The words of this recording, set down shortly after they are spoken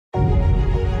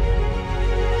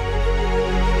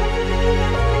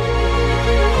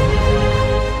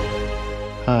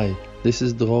Hi, this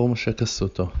is Dror Moshe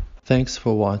Kasuto. Thanks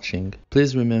for watching.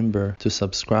 Please remember to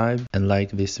subscribe and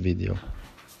like this video.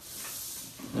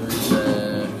 There is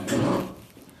a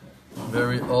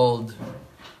very old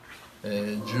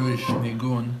Jewish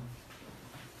nigun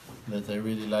that I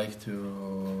really like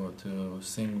to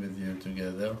sing with you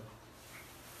together.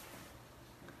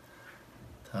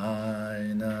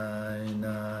 Tai nai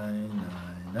nai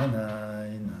nai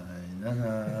nai nai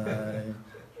nai.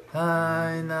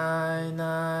 Hi, nai,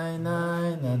 nai,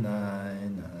 nai, nai, nai,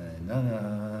 nai,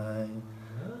 nai.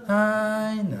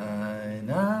 Hi, nai,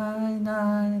 nai,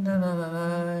 nai,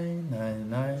 nai, nai,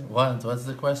 nai. What's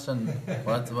the question?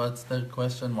 What's the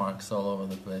question marks all over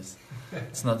the place?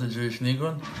 It's not a Jewish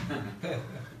nigun?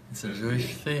 It's a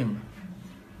Jewish theme.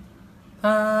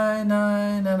 Hi,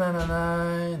 nai, nai, nai,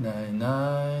 nai, nai,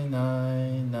 nai,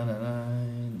 nai, nai,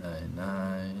 nai, nai,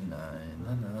 nai, nai.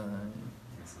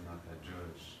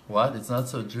 What? It's not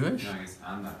so Jewish? No,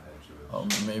 I'm not that Jewish. Oh,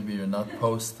 maybe you're not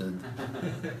posted.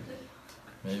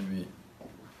 Maybe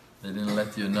they didn't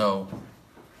let you know.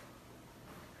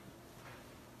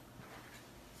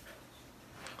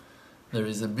 There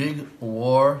is a big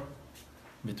war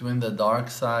between the dark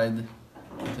side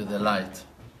to the light.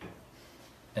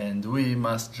 And we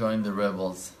must join the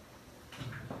rebels.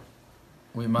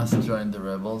 We must join the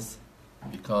rebels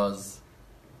because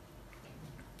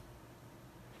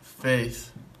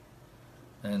faith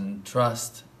and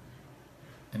trust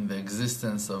in the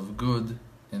existence of good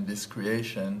in this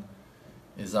creation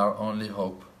is our only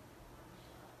hope.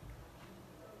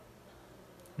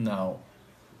 Now,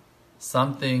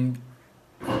 something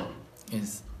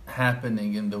is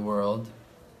happening in the world,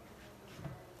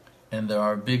 and there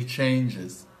are big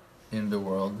changes in the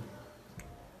world.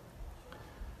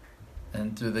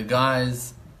 And to the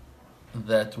guys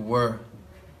that were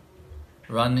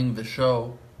running the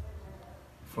show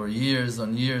for years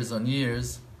on years on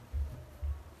years,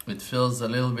 it feels a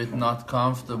little bit not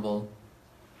comfortable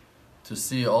to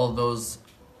see all those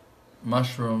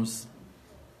mushrooms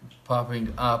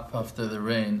popping up after the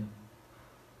rain,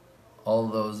 all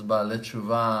those Baalei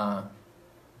Tshuva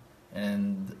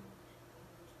and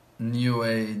New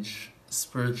Age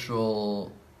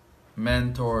spiritual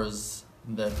mentors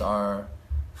that are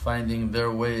finding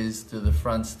their ways to the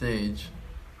front stage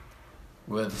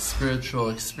with spiritual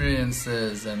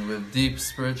experiences and with deep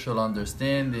spiritual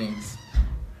understandings,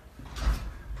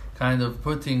 kind of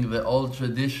putting the old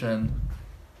tradition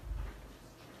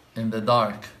in the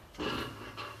dark.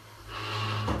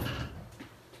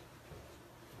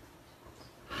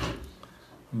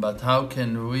 But how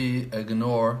can we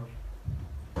ignore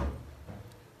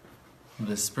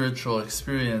the spiritual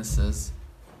experiences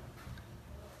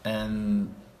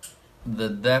and the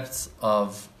depths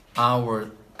of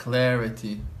our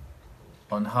clarity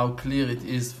on how clear it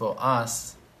is for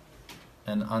us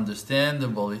and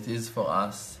understandable it is for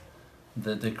us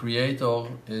that the Creator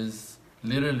is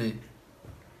literally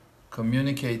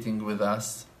communicating with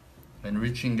us and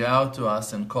reaching out to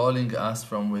us and calling us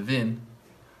from within?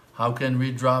 How can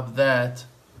we drop that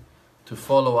to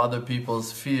follow other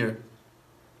people's fear?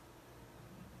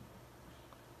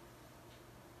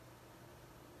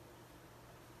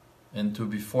 And to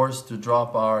be forced to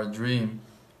drop our dream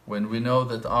when we know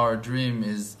that our dream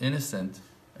is innocent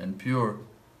and pure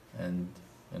and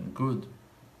good.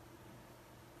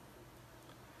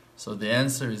 So the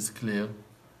answer is clear,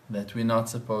 that we're not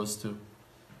supposed to.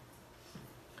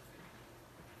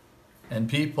 And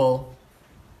people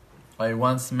I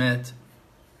once met,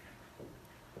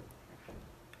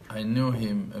 I knew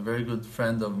him, a very good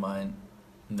friend of mine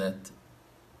that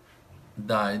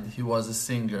died. He was a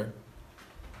singer.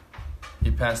 He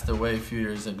passed away a few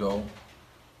years ago,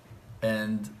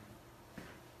 and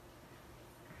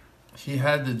he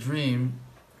had the dream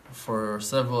for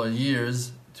several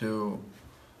years to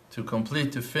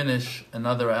finish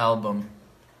another album,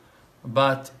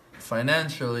 but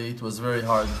financially it was very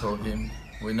hard for him.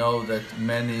 We know that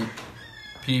many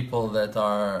people that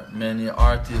are many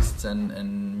artists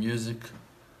and music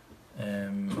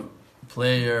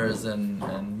players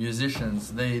and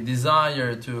musicians, they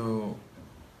desire to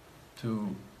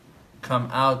come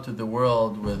out to the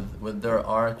world with their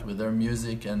art, with their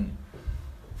music, and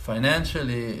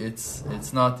financially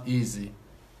it's not easy.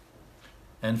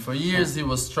 And for years he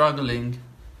was struggling,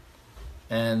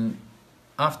 and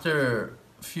after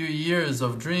a few years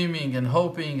of dreaming and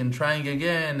hoping and trying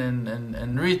again and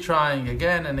retrying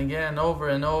again and again, over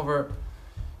and over,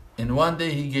 in one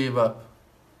day he gave up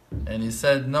and he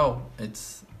said, no,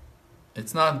 it's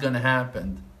not gonna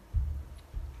happen.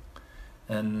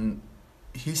 And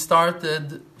he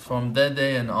started from that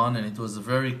day and on, and it was a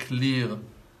very clear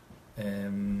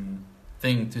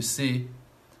thing to see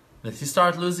that he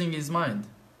started losing his mind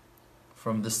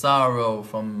from the sorrow,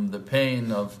 from the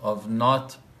pain of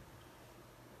not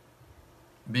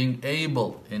being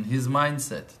able in his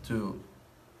mindset to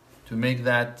make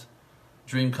that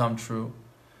dream come true.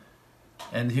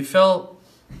 And he fell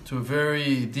to a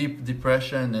very deep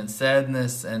depression and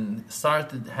sadness and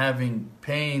started having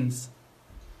pains.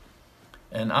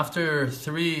 And after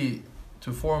 3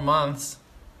 to 4 months,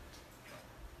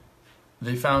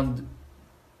 they found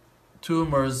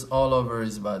tumors all over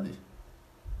his body.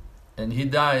 And he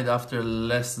died after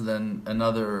less than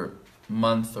another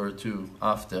month or 2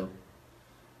 after,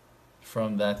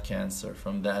 from that cancer,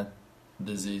 from that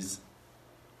disease.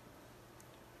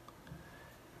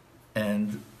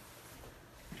 And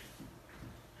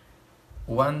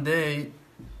one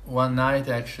night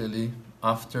actually,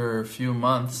 after a few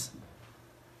months,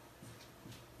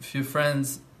 a few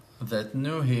friends that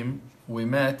knew him, we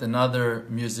met another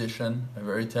musician, a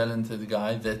very talented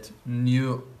guy that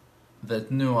knew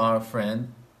our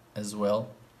friend as well.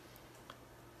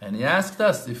 And he asked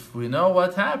us if we know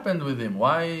what happened with him,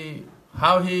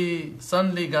 how he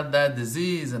suddenly got that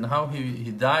disease and how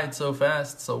he died so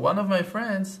fast. So one of my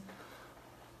friends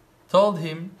told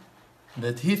him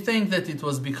that he think that it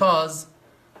was because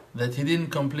that he didn't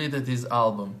complete his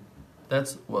album.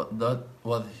 That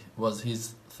was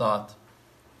his thought.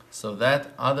 So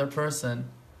that other person,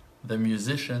 the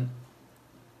musician,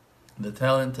 the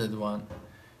talented one,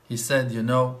 he said,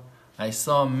 I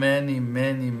saw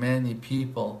many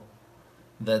people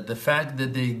that the fact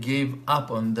that they gave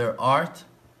up on their art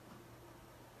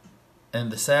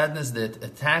and the sadness that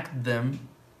attacked them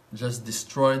just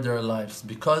destroyed their lives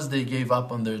because they gave up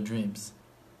on their dreams.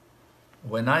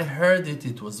 When I heard it,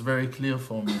 it was very clear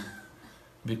for me,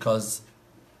 because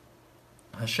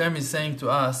Hashem is saying to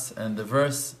us, and the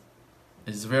verse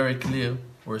is very clear,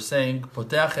 we're saying,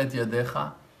 Poteach et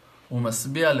yadecha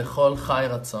umasbiya lechol chai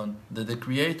ratzon, that the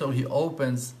Creator, He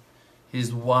opens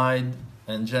His wide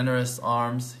and generous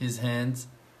arms, His hands,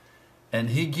 and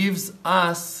He gives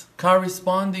us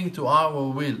corresponding to our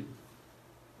will.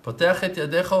 Poteach et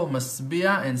yadecha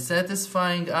umasbiya, and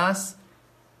satisfying us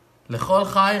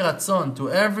lechol chai ratzon, to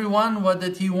everyone what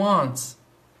that he wants.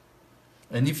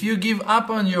 And if you give up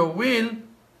on your will,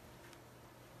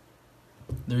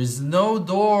 there is no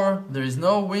door, there is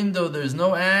no window, there is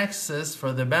no access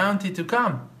for the bounty to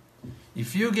come.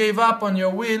 If you gave up on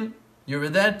your will, you're a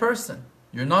dead person.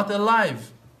 You're not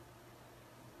alive.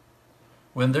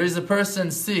 When there is a person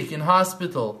sick in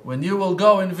hospital, when you will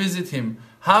go and visit him,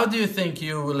 how do you think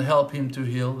you will help him to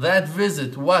heal? That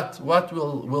visit, what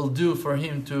will do for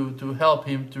him to help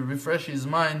him, to refresh his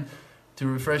mind, to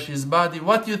refresh his body?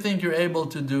 What do you think you're able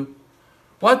to do?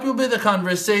 What will be the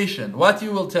conversation? What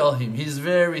you will tell him? He's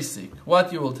very sick.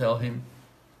 What you will tell him?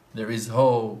 There is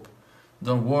hope.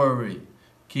 Don't worry.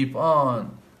 Keep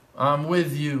on. I'm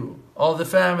with you. All the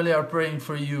family are praying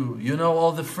for you.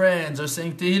 All the friends are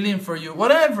saying Tehillim for you.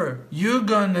 Whatever. You're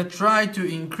going to try to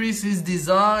increase his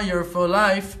desire for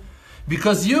life,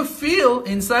 because you feel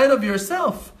inside of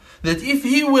yourself that if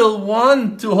he will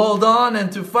want to hold on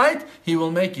and to fight, he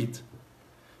will make it.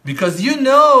 Because you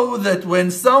know that when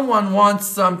someone wants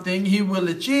something, he will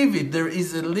achieve it. There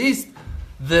is at least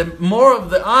more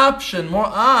of the option, more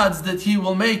odds that he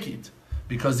will make it,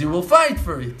 because he will fight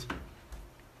for it.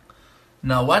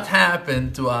 Now, what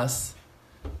happened to us,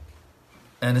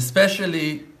 and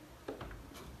especially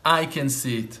I can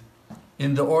see it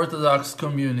in the Orthodox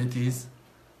communities,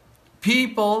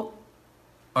 people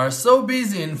are so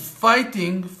busy in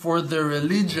fighting for the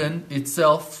religion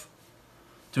itself,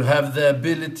 to have the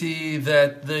ability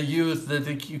that the youth, that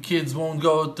the kids won't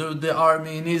go to the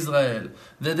army in Israel,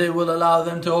 that they will allow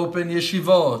them to open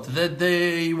yeshivot, that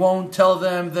they won't tell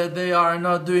them that they are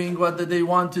not doing what they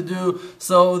want to do,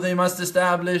 so they must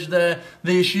establish the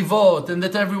yeshivot, and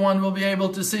that everyone will be able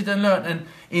to sit and learn. And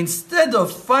instead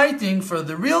of fighting for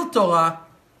the real Torah,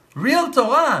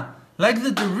 like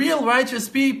the real righteous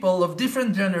people of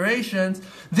different generations,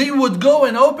 they would go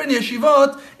and open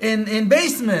yeshivot in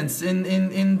basements,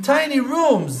 in tiny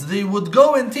rooms. They would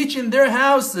go and teach in their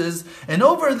houses, and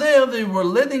over there they were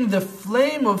letting the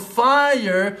flame of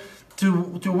fire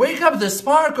to wake up the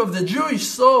spark of the Jewish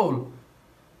soul.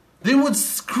 They would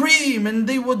scream and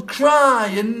they would cry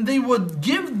and they would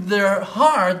give their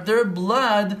heart, their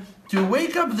blood, to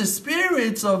wake up the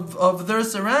spirits of their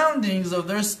surroundings, of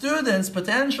their students,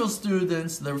 potential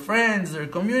students, their friends, their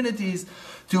communities,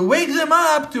 to wake them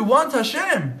up to want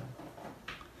Hashem.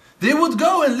 They would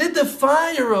go and lit the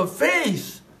fire of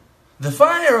faith, the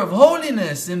fire of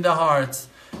holiness in the hearts.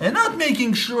 and not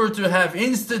making sure to have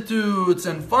institutes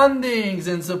and fundings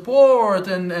and support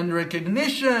and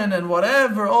recognition and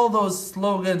whatever, all those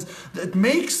slogans that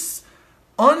makes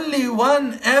only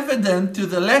one evident to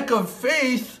the lack of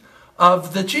faith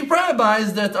of the cheap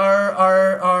rabbis that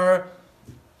are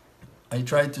I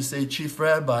tried to say chief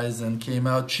rabbis and came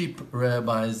out cheap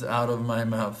rabbis out of my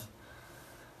mouth.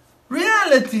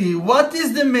 Reality, what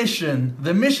is the mission?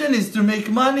 The mission is to make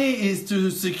money, is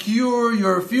to secure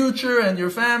your future and your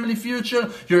family future,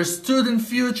 your student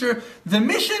future. The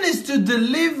mission is to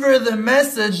deliver the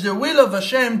message, the will of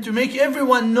Hashem, to make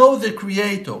everyone know the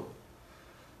Creator.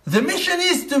 The mission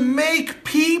is to make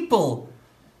people,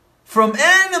 from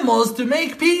animals to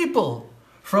make people.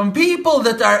 From people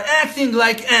that are acting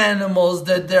like animals,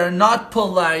 that they're not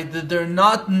polite, that they're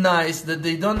not nice, that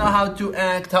they don't know how to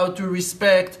act, how to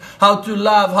respect, how to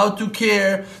love, how to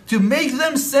care, to make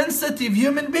them sensitive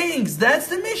human beings. That's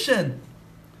the mission.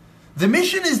 The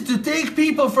mission is to take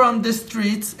people from the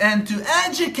streets and to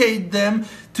educate them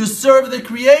to serve the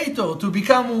Creator, to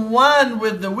become one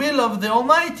with the will of the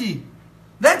Almighty.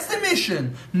 That's the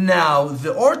mission. Now,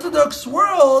 the Orthodox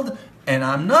world, and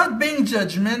I'm not being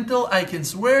judgmental, I can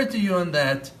swear to you on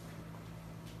that.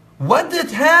 What that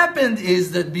happened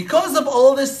is that because of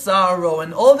all the sorrow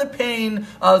and all the pain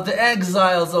of the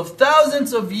exiles, of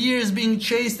thousands of years being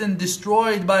chased and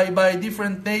destroyed by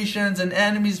different nations and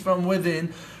enemies from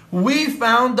within, we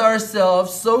found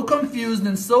ourselves so confused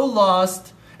and so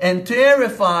lost and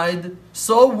terrified,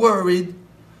 so worried,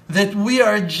 that we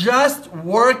are just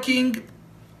working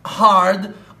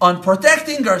hard on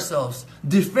protecting ourselves,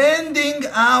 defending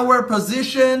our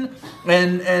position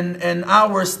and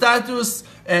our status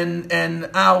and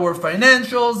our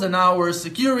financials and our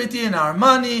security and our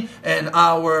money and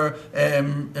our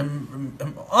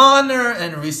honor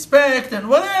and respect and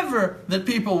whatever that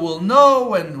people will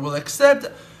know and will accept.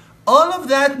 All of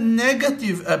that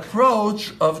negative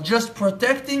approach of just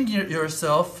protecting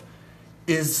yourself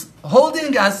is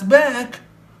holding us back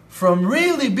from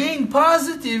really being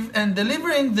positive and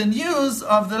delivering the news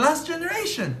of the last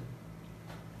generation.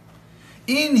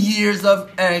 In years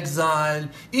of exile,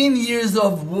 in years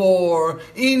of war,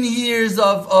 in years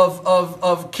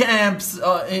of camps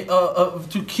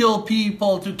to kill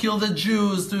people, to kill the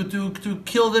Jews, to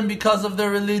kill them because of their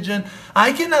religion,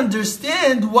 I can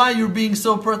understand why you're being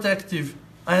so protective.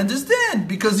 I understand,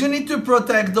 because you need to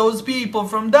protect those people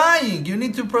from dying. You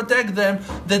need to protect them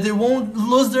that they won't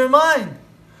lose their mind.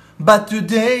 But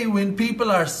today, when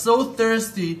people are so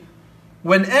thirsty,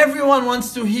 when everyone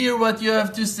wants to hear what you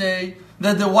have to say,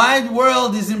 that the wide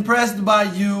world is impressed by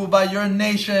you, by your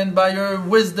nation, by your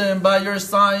wisdom, by your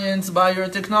science, by your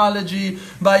technology,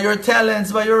 by your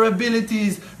talents, by your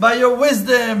abilities, by your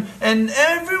wisdom, and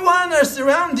everyone are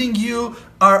surrounding you,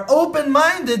 are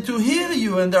open-minded to hear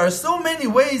you, and there are so many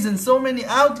ways and so many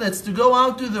outlets to go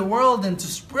out to the world and to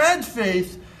spread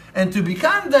faith, and to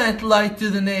become that light to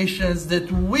the nations that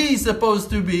we supposed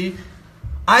to be.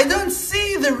 I don't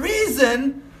see the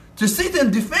reason to sit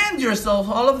and defend yourself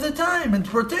all of the time and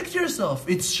protect yourself.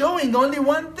 It's showing only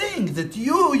one thing, that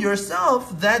you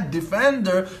yourself, that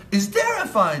defender, is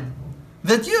terrified.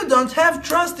 That you don't have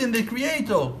trust in the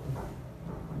Creator.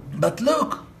 But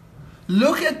look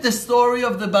at the story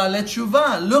of the Baalei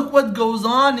Tshuva. Look what goes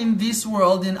on in this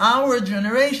world, in our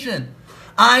generation.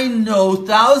 I know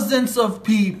thousands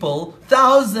and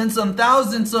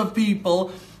thousands of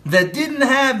people that didn't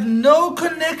have no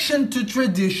connection to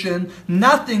tradition,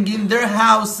 nothing in their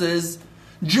houses,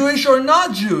 Jewish or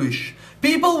not Jewish.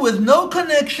 People with no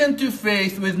connection to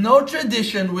faith, with no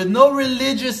tradition, with no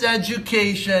religious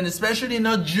education, especially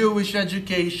not Jewish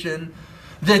education,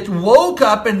 that woke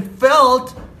up and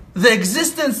felt the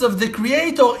existence of the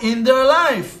Creator in their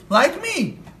life, like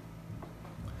me.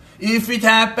 If it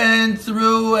happened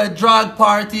through a drug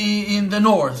party in the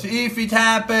north, if it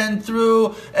happened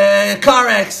through a car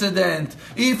accident,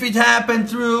 if it happened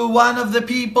through one of the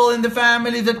people in the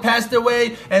family that passed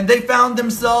away and they found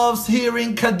themselves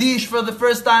hearing Kaddish for the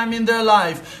first time in their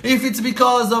life, if it's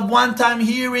because of one time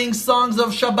hearing songs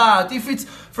of Shabbat, if it's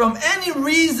from any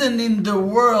reason in the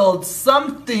world,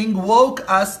 something woke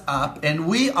us up, and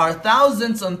we are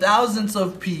thousands and thousands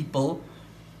of people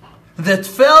that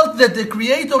felt that the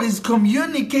Creator is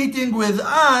communicating with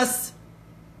us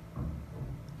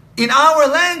in our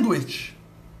language,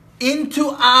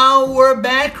 into our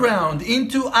background,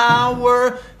 into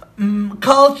our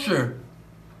culture,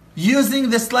 using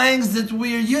the slangs that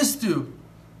we're used to,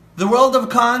 the world of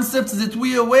concepts that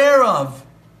we're aware of,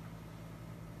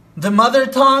 the mother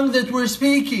tongue that we're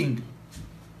speaking.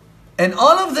 And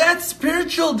all of that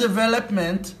spiritual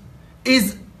development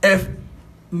is a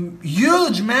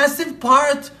huge, massive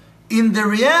part in the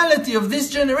reality of this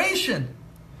generation.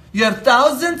 You have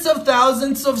thousands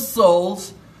of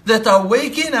souls that are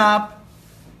waking up.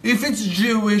 If it's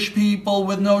Jewish people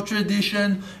with no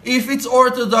tradition, if it's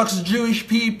Orthodox Jewish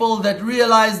people that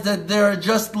realize that they're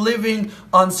just living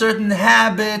on certain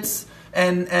habits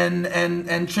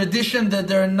and tradition that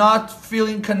they're not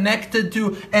feeling connected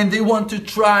to, and they want to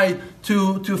try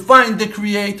to find the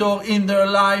Creator in their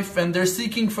life, and they're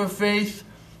seeking for faith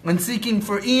and seeking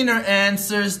for inner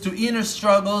answers to inner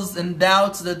struggles and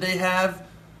doubts that they have,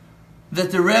 that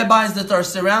the rabbis that are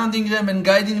surrounding them and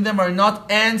guiding them are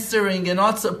not answering and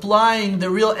not supplying the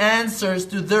real answers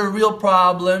to their real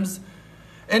problems.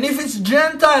 And if it's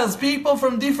Gentiles, people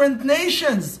from different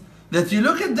nations, that you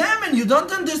look at them and you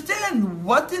don't understand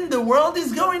what in the world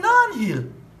is going on here.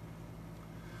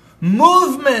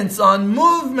 Movements on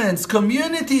movements,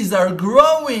 communities are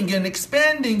growing and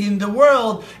expanding in the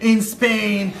world, in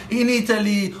Spain, in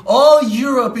Italy. All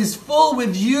Europe is full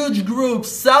with huge groups.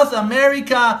 South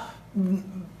America,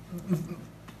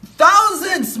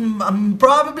 thousands,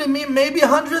 probably maybe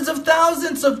hundreds of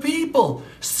thousands of people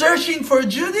searching for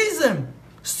Judaism,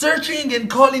 searching and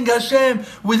calling Hashem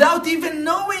without even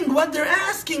knowing what they're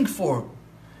asking for.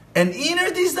 An inner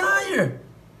desire.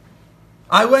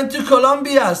 I went to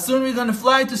Colombia. Soon we're going to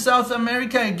fly to South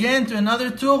America again to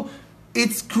another tour.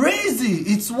 It's crazy.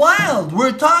 It's wild.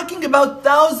 We're talking about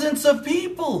thousands of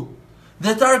people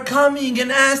that are coming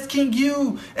and asking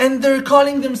you, and they're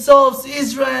calling themselves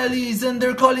Israelis, and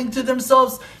they're calling to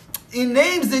themselves in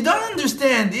names they don't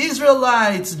understand.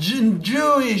 Israelites,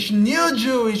 Jewish, New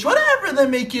Jewish, whatever they're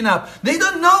making up. They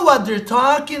don't know what they're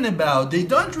talking about. They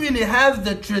don't really have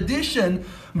the tradition,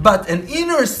 but an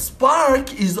inner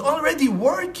spark is already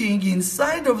working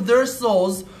inside of their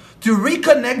souls to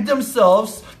reconnect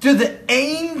themselves to the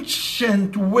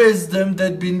ancient wisdom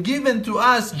that been given to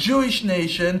us, Jewish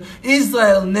nation,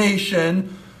 Israel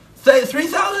nation,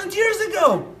 3,000 years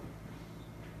ago.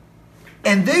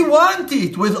 And they want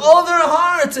it with all their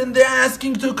hearts, and they're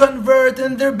asking to convert,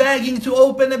 and they're begging to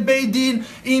open a Beit Din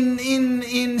in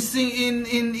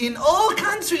all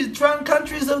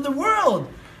countries of the world.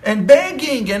 And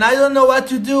begging, and I don't know what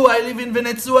to do. I live in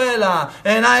Venezuela,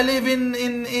 and I live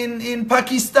in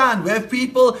Pakistan. We have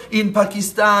people in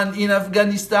Pakistan, in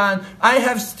Afghanistan. I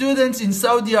have students in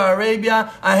Saudi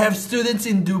Arabia. I have students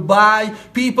in Dubai.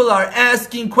 People are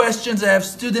asking questions. I have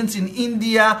students in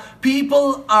India.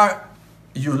 People are,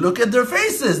 you look at their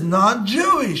faces, not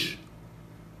Jewish.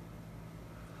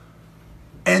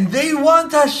 And they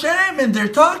want Hashem, and they're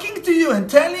talking to you and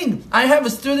telling. I have a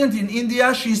student in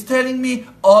India, she's telling me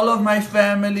all of my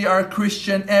family are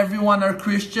Christian, everyone are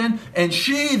Christian, and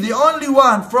she, the only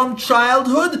one from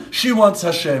childhood, she wants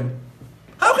Hashem.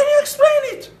 How can you explain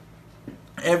it?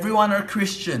 Everyone are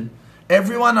Christian.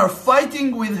 Everyone are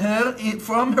fighting with her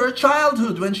from her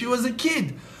childhood when she was a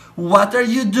kid. What are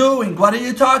you doing? What are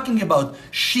you talking about?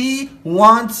 She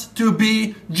wants to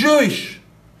be Jewish.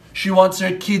 She wants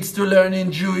her kids to learn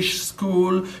in Jewish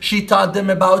school. She taught them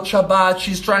about Shabbat.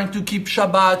 She's trying to keep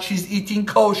Shabbat. She's eating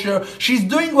kosher. She's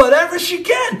doing whatever she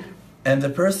can. And the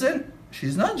person,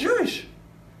 she's not Jewish.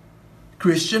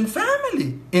 Christian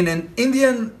family in an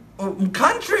Indian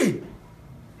country.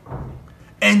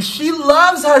 And she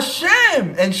loves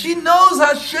Hashem, and she knows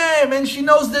Hashem, and she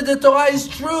knows that the Torah is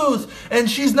truth, and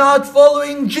she's not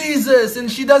following Jesus,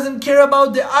 and she doesn't care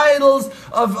about the idols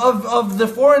of the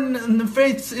foreign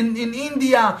faiths in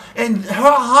India, and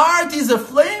her heart is a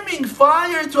flaming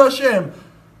fire to Hashem.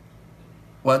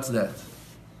 What's that?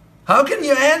 How can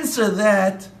you answer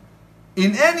that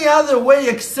in any other way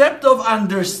except of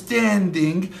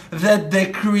understanding that the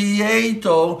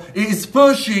Creator is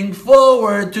pushing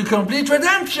forward to complete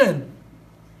redemption?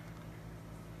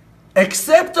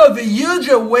 Except of a huge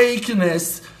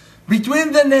awakeness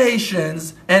between the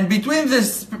nations and between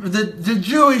the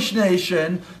Jewish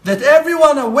nation, that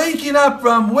everyone are waking up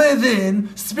from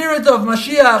within. Spirit of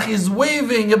Mashiach is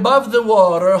waving above the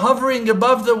water, hovering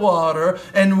above the water,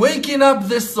 and waking up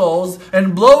the souls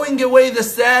and blowing away the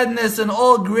sadness and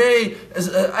all gray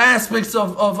aspects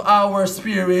of our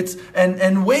spirits,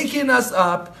 and waking us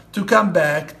up to come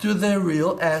back to the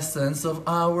real essence of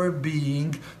our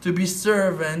being, to be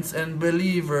servants and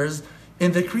believers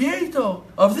in the Creator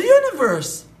of the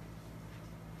universe.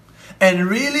 And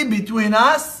really between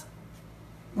us,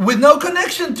 with no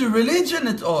connection to religion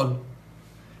at all.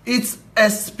 It's a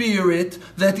spirit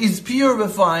that is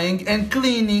purifying and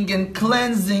cleaning and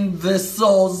cleansing the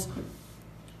souls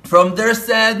from their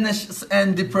sadness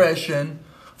and depression,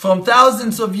 from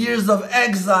thousands of years of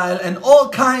exile and all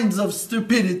kinds of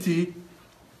stupidity,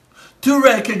 to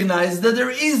recognize that there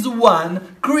is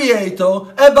one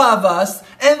Creator above us,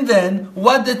 and then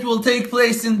what that will take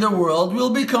place in the world will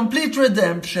be complete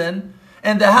redemption,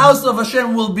 and the house of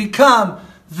Hashem will become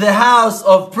the house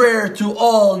of prayer to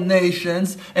all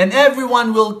nations, and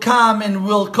everyone will come and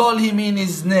will call him in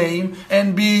his name,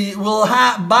 and will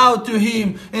bow to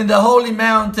him in the holy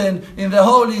mountain, in the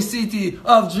holy city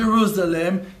of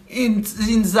Jerusalem, in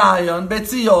Zion,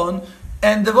 Betzion,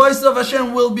 and the voice of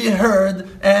Hashem will be heard,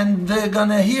 and they're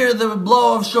gonna hear the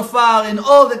blow of shofar in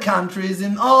all the countries,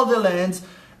 in all the lands,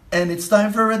 and it's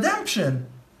time for redemption.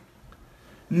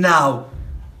 Now,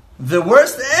 the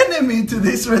worst enemy to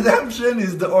this redemption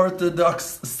is the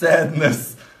Orthodox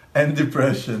sadness and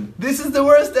depression. This is the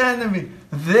worst enemy.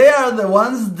 They are the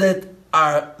ones that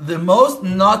are the most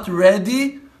not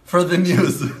ready for the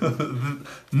news.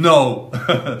 No.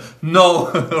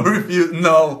 No. Refuse.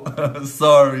 No.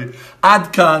 Sorry.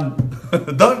 Ad kan.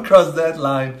 Don't cross that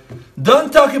line.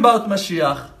 Don't talk about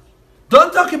Mashiach.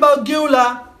 Don't talk about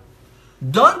Geula.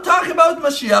 Don't talk about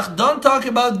Mashiach. Don't talk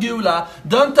about Geula.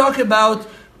 Don't talk about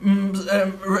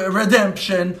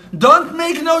redemption. Don't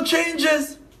make no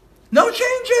changes. No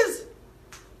changes.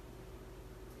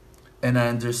 And I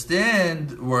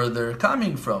understand where they're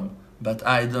coming from, but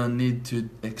I don't need to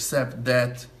accept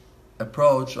that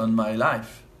approach on my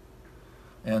life.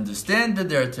 I understand that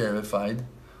they're terrified.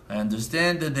 I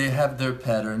understand that they have their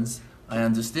patterns. I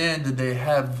understand that they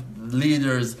have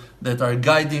leaders that are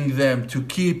guiding them to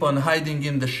keep on hiding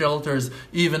in the shelters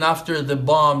even after the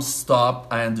bombs stop.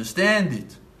 I understand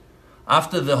it.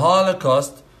 After the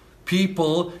Holocaust,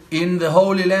 people in the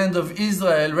Holy Land of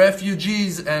Israel,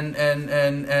 refugees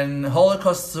and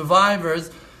Holocaust survivors,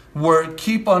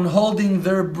 keep on holding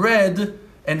their bread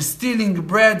and stealing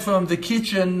bread from the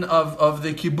kitchen of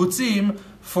the kibbutzim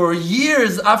for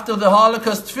years after the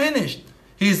Holocaust finished.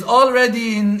 He's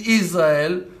already in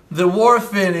Israel, the war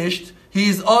finished,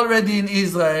 he's already in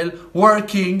Israel,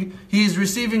 working, he's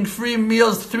receiving free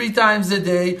meals 3 times a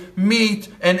day, meat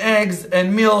and eggs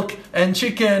and milk and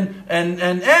chicken and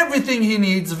everything he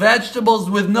needs, vegetables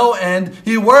with no end.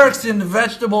 He works in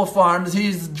vegetable farms,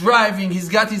 he's driving, he's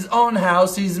got his own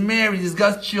house, he's married, he's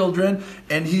got children,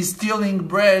 and he's stealing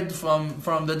bread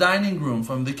from the dining room,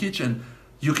 from the kitchen.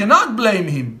 You cannot blame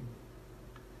him.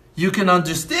 You can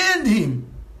understand him.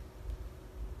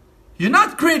 You're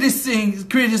not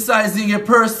criticizing a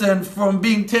person from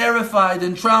being terrified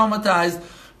and traumatized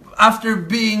after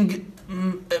being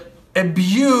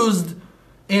abused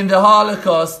in the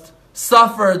Holocaust,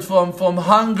 suffered from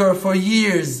hunger for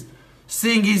years,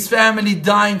 seeing his family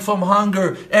dying from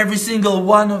hunger, every single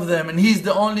one of them, and he's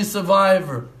the only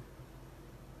survivor.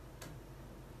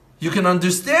 You can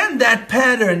understand that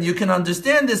pattern. You can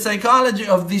understand the psychology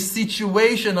of this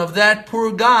situation of that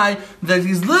poor guy that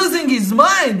is losing his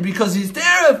mind because he's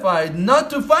terrified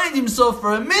not to find himself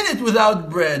for a minute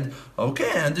without bread. Okay,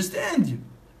 I understand you.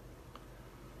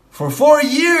 For 4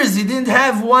 years, he didn't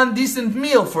have one decent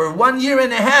meal. For 1.5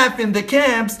 years in the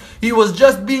camps, he was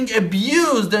just being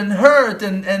abused and hurt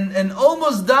and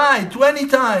almost died 20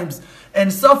 times.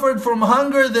 And suffered from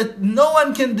hunger that no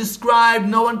one can describe,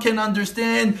 no one can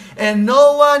understand, and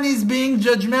no one is being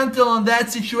judgmental on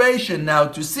that situation. Now,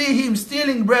 to see him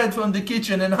stealing bread from the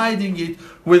kitchen and hiding it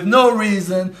with no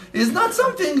reason is not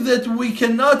something that we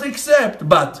cannot accept,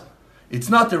 but it's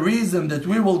not a reason that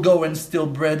we will go and steal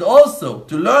bread also.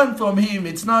 To learn from him,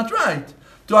 it's not right.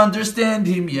 To understand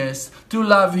him, yes. To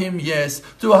love him, yes.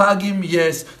 To hug him,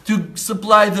 yes. To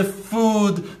supply the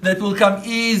food that will come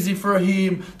easy for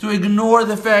him. To ignore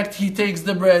the fact he takes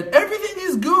the bread. Everything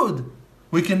is good.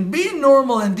 We can be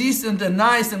normal and decent and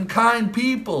nice and kind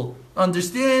people,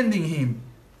 understanding him.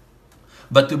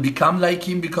 But to become like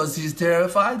him because he's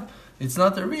terrified, it's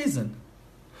not a reason.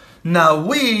 Now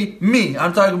me,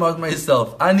 I'm talking about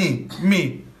myself.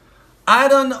 Me. I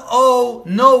don't owe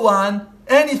no one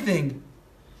anything.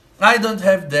 I don't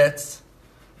have debts.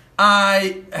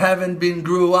 I haven't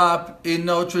grew up in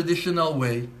no traditional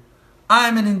way.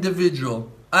 I'm an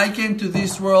individual. I came to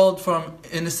this world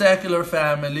in a secular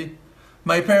family.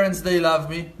 My parents, they love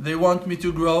me. They want me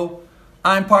to grow.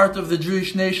 I'm part of the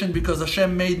Jewish nation because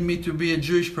Hashem made me to be a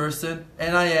Jewish person,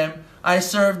 and I am. I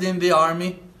served in the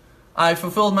army. I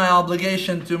fulfilled my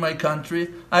obligation to my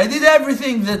country. I did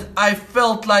everything that I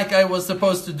felt like I was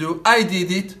supposed to do. I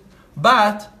did it,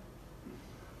 but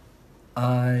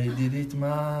I did it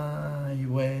my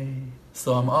way.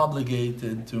 So I'm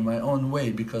obligated to my own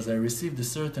way because I received a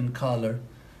certain color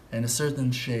and a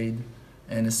certain shade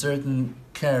and a certain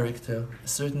character, a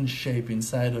certain shape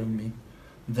inside of me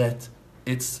that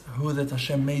it's who that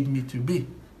Hashem made me to be.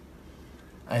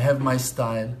 I have my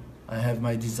style, I have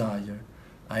my desire,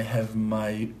 I have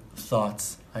my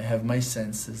thoughts, I have my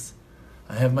senses,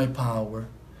 I have my power,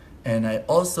 and I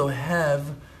also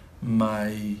have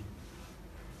my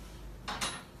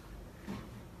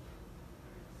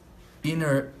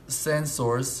inner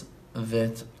sensors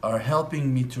that are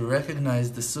helping me to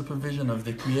recognize the supervision of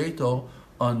the Creator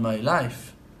on my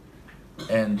life.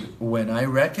 And when I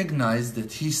recognized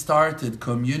that He started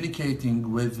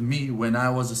communicating with me when I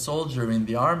was a soldier in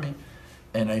the army,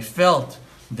 and I felt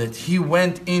that He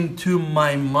went into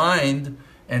my mind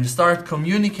and started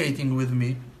communicating with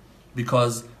me,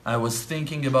 because I was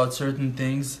thinking about certain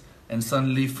things, and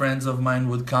suddenly friends of mine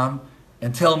would come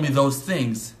and tell me those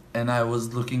things, and I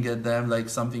was looking at them like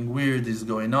something weird is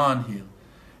going on here.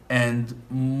 And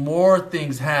more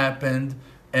things happened,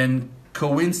 and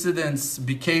coincidence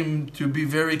became to be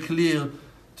very clear,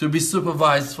 to be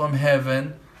supervised from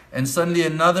heaven. And suddenly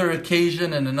another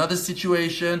occasion and another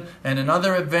situation and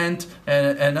another event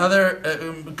and another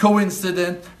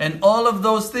coincidence, and all of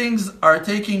those things are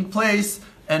taking place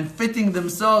and fitting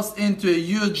themselves into a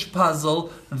huge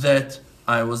puzzle that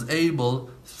I was able,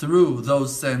 through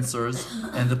those sensors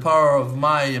and the power of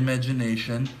my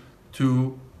imagination,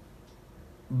 to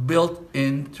build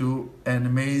into an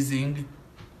amazing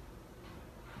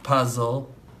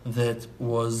puzzle that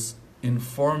was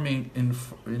informing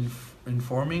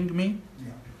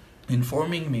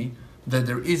me that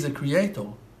there is a Creator,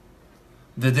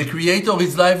 that the Creator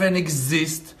is live and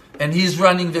exists, and He's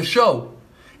running the show.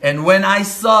 And when I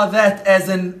saw that as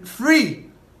a free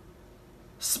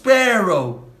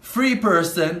sparrow, free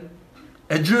person,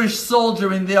 a Jewish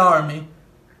soldier in the army,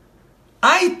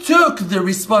 I took the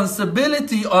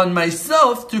responsibility on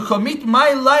myself to commit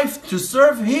my life to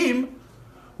serve Him,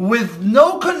 with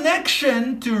no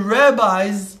connection to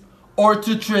rabbis or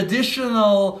to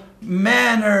traditional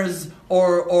manners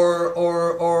or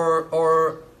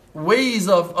ways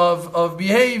of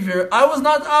behavior. I was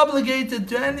not obligated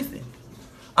to anything.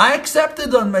 I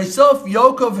accepted on myself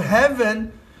yoke of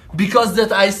heaven, because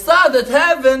that I saw that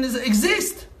heaven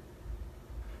exists.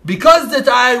 Because that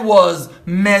I was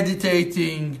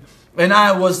meditating, and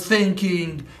I was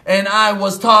thinking, and I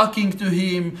was talking to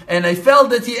Him, and I felt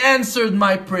that He answered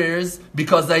my prayers,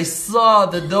 because I saw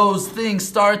that those things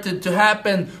started to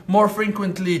happen more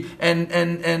frequently and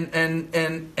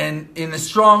in a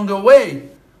stronger way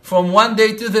from one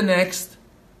day to the next.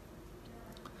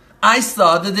 I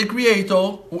saw that the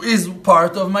Creator is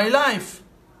part of my life.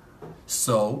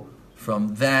 So,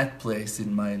 from that place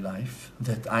in my life,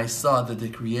 that I saw that the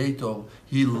Creator,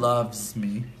 He loves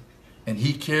me, and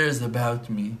He cares about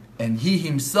me, and He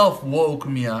Himself woke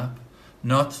me up,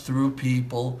 not through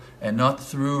people, and not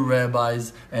through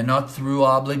rabbis, and not through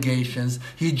obligations.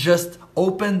 He just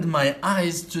opened my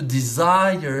eyes to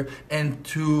desire, and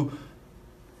to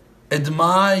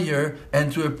admire,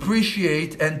 and to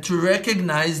appreciate, and to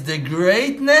recognize the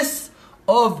greatness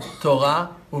of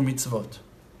Torah u'mitzvot,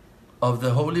 of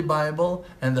the Holy Bible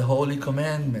and the Holy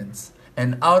Commandments.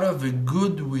 And out of a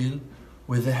goodwill,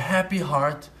 with a happy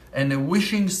heart and a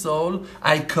wishing soul,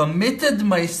 I committed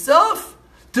myself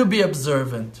to be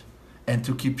observant, and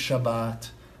to keep Shabbat,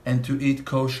 and to eat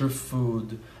kosher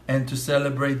food, and to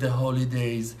celebrate the holy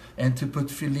days, and to put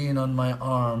tefillin on my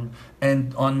arm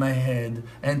and on my head,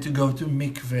 and to go to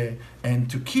mikveh, and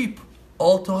to keep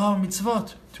all Torah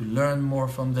mitzvot, to learn more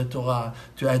from the Torah,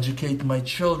 to educate my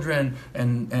children,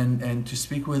 and to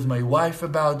speak with my wife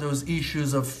about those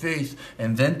issues of faith,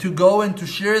 and then to go and to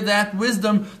share that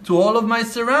wisdom to all of my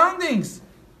surroundings.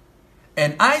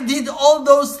 And I did all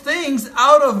those things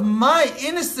out of my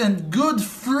innocent, good,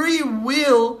 free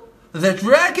will that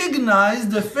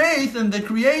recognized the faith and the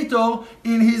Creator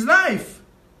in His life.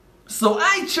 So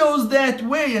I chose that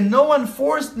way, and no one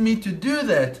forced me to do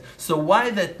that. So why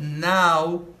that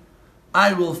now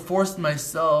I will force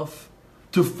myself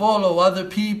to follow other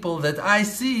people that I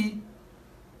see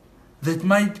that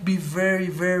might be very,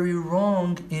 very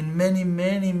wrong in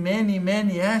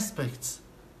many aspects?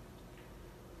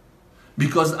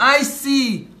 Because I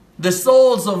see the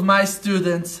souls of my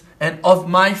students and of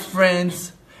my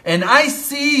friends, and I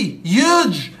see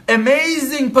huge,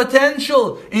 amazing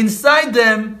potential inside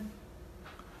them,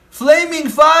 flaming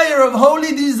fire of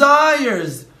holy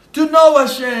desires to know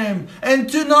Hashem, and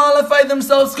to nullify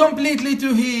themselves completely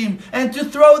to Him, and to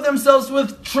throw themselves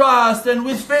with trust and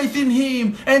with faith in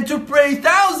Him, and to pray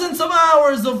thousands of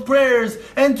hours of prayers,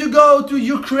 and to go to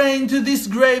Ukraine, to this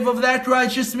grave of that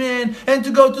righteous man, and to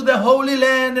go to the Holy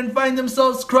Land and find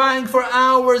themselves crying for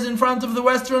hours in front of the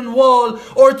Western Wall,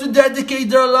 or to dedicate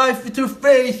their life to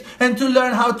faith and to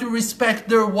learn how to respect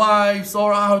their wives,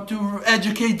 or how to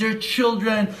educate their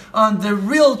children on the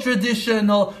real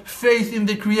traditional faith in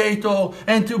the Creator Creator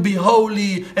and to be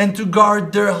holy and to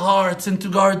guard their hearts and to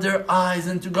guard their eyes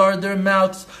and to guard their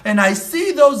mouths. And I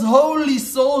see those holy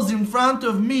souls in front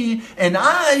of me and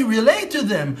I relate to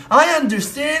them. I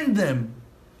understand them.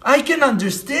 I can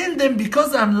understand them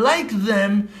because I'm like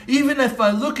them, even if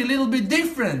I look a little bit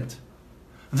different.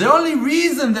 The only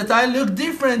reason that I look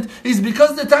different is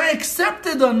because that I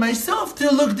accepted on myself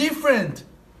to look different.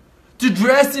 To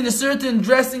dress in a certain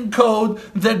dressing code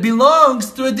that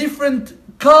belongs to a different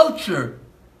culture,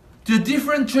 to a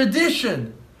different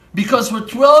tradition. Because for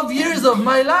 12 years of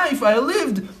my life I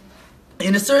lived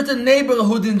in a certain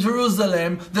neighborhood in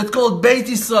Jerusalem that called Beit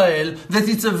Israel, that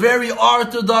it's a very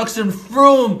orthodox and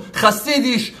frum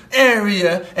Hasidish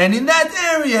area, and in that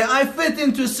area I fit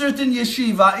into a certain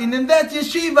yeshiva, and in that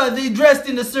yeshiva they dressed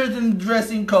in a certain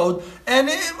dressing code, and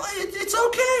it's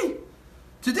okay.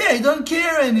 Today I don't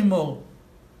care anymore.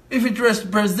 If it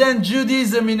represents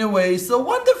Judaism in a way, so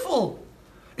wonderful.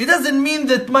 It doesn't mean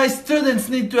that my students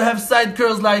need to have side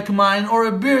curls like mine, or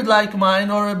a beard like mine,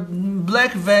 or a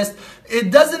black vest.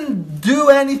 It doesn't do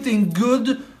anything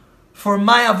good for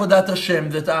my Avodat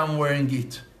Hashem that I'm wearing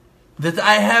it. That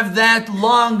I have that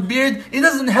long beard, it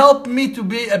doesn't help me to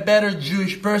be a better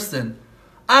Jewish person.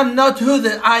 I'm not who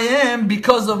that I am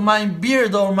because of my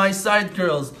beard or my side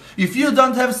curls. If you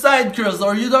don't have side curls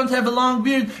or you don't have a long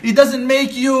beard, it doesn't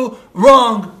make you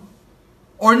wrong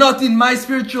or not in my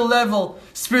spiritual level.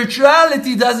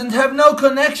 Spirituality doesn't have no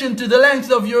connection to the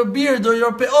length of your beard or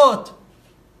your peot.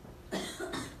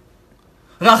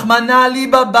 Rahmana li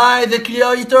babai, the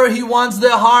Creator, He wants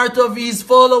the heart of His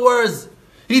followers.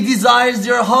 He desires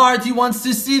your heart. He wants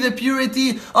to see the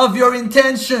purity of your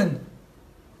intention.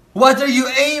 What are you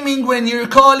aiming when you're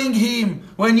calling Him?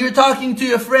 When you're talking to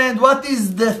your friend? What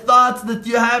is the thoughts that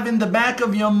you have in the back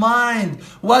of your mind?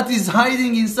 What is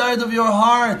hiding inside of your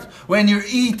heart? When you're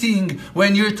eating,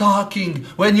 when you're talking,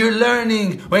 when you're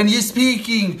learning, when you're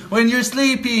speaking, when you're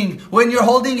sleeping, when you're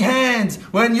holding hands,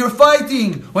 when you're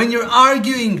fighting, when you're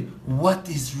arguing. What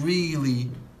is really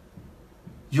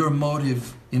your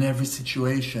motive in every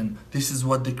situation? This is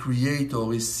what the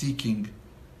Creator is seeking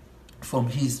from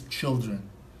His children.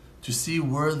 To see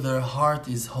where their heart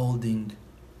is holding.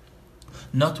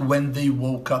 Not when they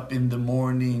woke up in the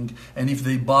morning and if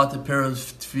they bought a pair of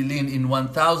tefillin in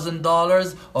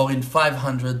 $1,000 or in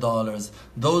 $500.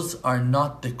 Those are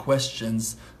not the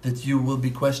questions that you will be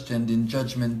questioned in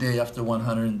Judgment Day after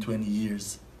 120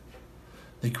 years.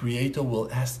 The Creator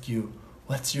will ask you,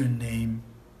 what's your name?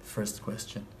 First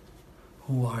question.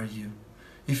 Who are you?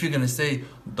 If you're going to say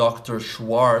Dr.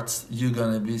 Schwartz, you're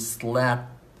going to be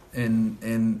slapped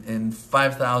in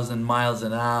 5,000 miles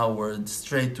an hour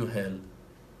straight to hell.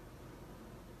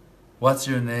 What's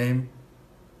your name?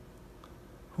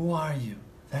 Who are you?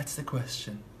 That's the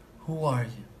question. Who are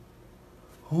you?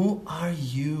 Who are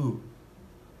you?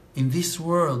 In this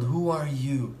world, who are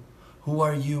you? Who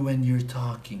are you when you're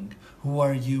talking? Who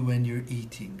are you when you're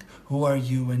eating? Who are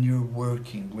you when you're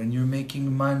working, when you're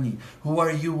making money? Who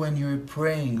are you when you're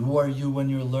praying? Who are you when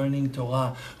you're learning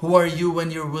Torah? Who are you when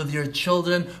you're with your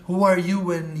children? Who are you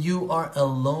when you are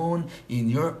alone in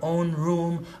your own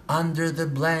room, under the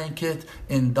blanket,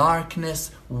 in darkness,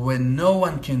 when no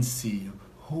one can see you?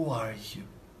 Who are you?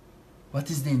 What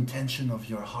is the intention of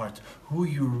your heart? Who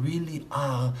you really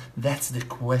are, that's the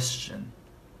question.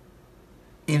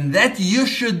 In that you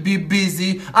should be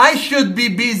busy, I should be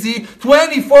busy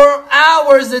 24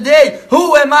 hours a day.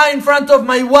 Who am I in front of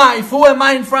my wife? Who am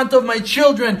I in front of my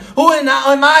children? Who am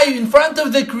I in front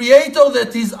of the Creator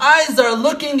that His eyes are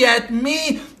looking at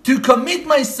me? To commit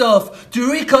myself,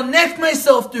 to reconnect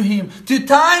myself to Him, to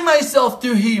tie myself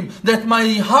to Him, that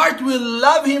my heart will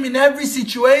love Him in every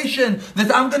situation,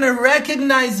 that I'm going to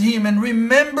recognize Him and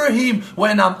remember Him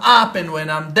when I'm up and when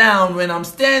I'm down, when I'm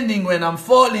standing, when I'm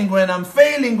falling, when I'm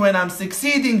failing, when I'm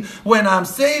succeeding, when I'm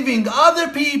saving other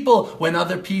people, when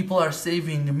other people are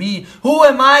saving me. Who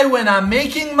am I when I'm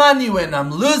making money, when I'm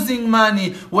losing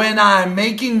money, when I'm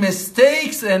making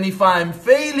mistakes, and if I'm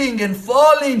failing and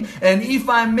falling, and if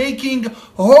I'm making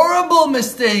horrible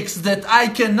mistakes that I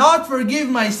cannot forgive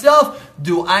myself?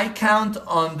 Do I count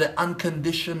on the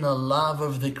unconditional love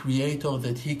of the Creator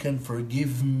that He can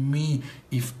forgive me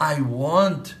if I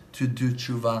want to do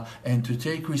tshuva and to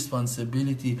take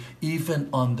responsibility even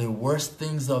on the worst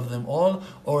things of them all?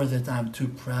 Or that I'm too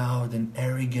proud and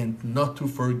arrogant not to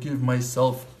forgive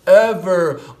myself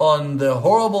ever on the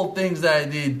horrible things that I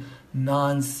did?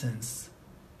 Nonsense.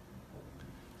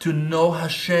 To know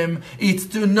Hashem, it's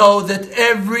to know that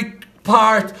every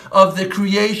part of the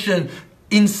creation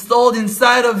installed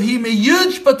inside of Him a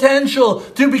huge potential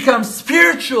to become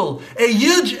spiritual. A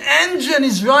huge engine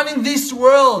is running this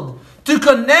world to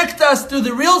connect us to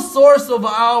the real source of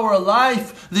our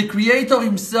life, the Creator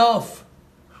Himself.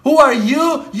 Who are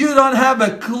you? You don't have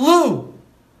a clue.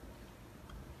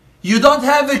 You don't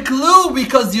have a clue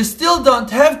because you still don't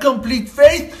have complete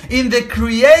faith in the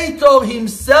Creator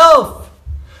Himself.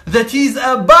 That He is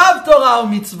above Torah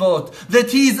and mitzvot,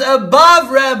 that He is above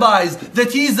rabbis,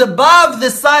 that He is above the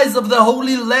size of the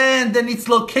Holy Land and its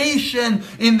location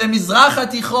in the Mizrach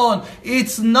HaTichon.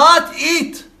 It's not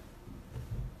it.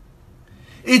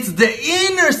 It's the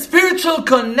inner spiritual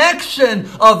connection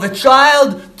of a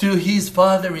child to his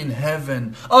Father in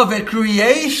heaven, of a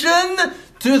creation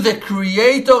to the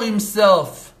Creator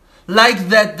Himself. Like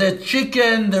that the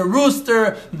chicken, the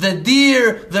rooster, the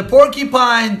deer, the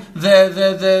porcupine,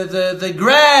 the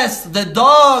grass, the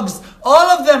dogs, all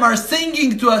of them are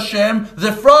singing to Hashem.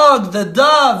 The frog, the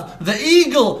dove, the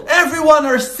eagle, everyone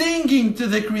are singing to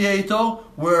the Creator.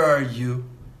 Where are you?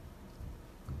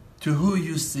 To who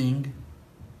you sing?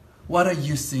 What are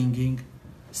you singing?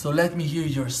 So let me hear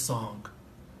your song.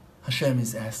 Hashem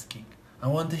is asking. I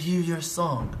want to hear your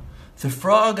song. The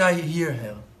frog, I hear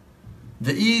her.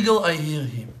 The eagle, I hear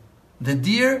him. The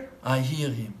deer, I hear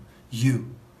him.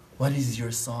 You, what is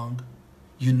your song?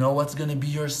 You know what's going to be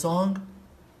your song?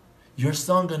 Your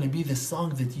song going to be the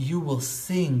song that you will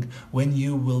sing when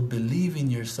you will believe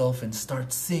in yourself and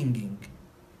start singing.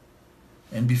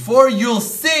 And before you'll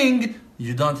sing,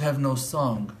 you don't have no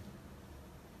song.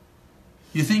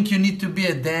 You think you need to be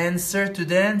a dancer to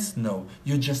dance? No,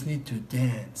 you just need to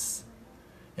dance.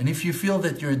 And if you feel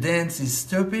that your dance is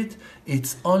stupid,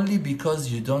 it's only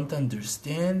because you don't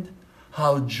understand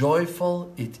how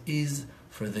joyful it is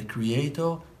for the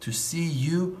Creator to see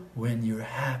you when you're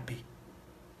happy.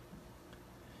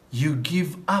 You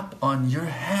give up on your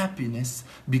happiness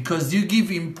because you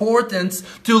give importance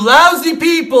to lousy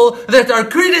people that are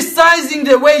criticizing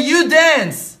the way you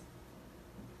dance.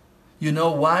 You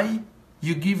know why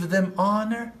you give them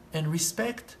honor and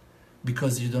respect?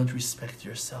 Because you don't respect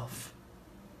yourself.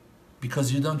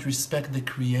 Because you don't respect the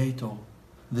Creator,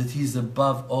 that He's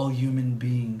above all human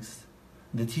beings,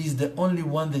 that He's the only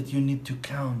one that you need to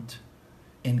count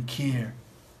and care.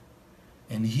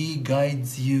 And He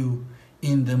guides you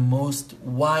in the most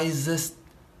wisest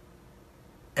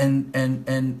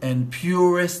and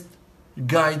purest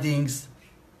guidings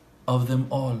of them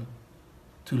all,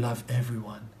 to love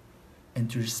everyone and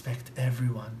to respect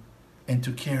everyone and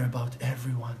to care about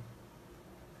everyone.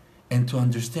 And to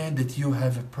understand that you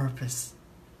have a purpose.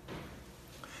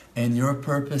 And your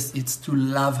purpose is to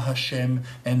love Hashem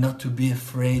and not to be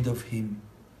afraid of Him.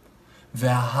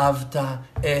 ואהבת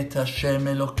את השם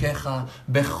אלוקיך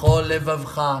בכל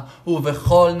לבבך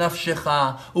ובכל נפשך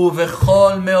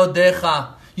ובכל מאודיך.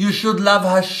 You should love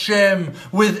Hashem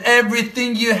with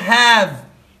everything you have.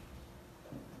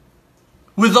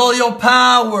 With all your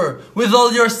power, with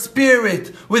all your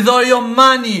spirit, with all your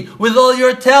money, with all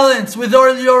your talents, with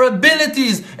all your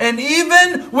abilities, and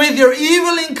even with your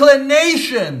evil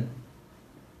inclination.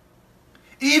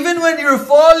 Even when you're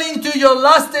falling to your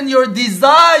lust and your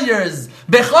desires,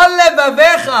 bechol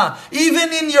levavecha,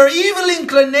 even in your evil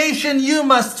inclination, you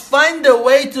must find a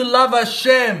way to love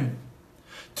Hashem.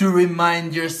 To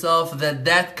remind yourself that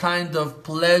that kind of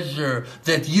pleasure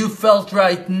that you felt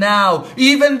right now,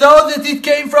 even though that it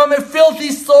came from a filthy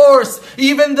source,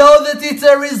 even though that it's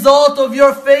a result of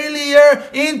your failure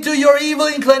into your evil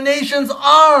inclination's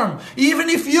arm, even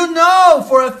if you know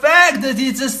for a fact that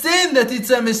it's a sin, that it's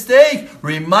a mistake,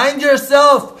 remind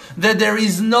yourself that there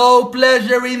is no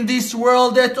pleasure in this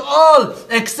world at all,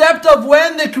 except of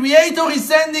when the Creator is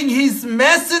sending His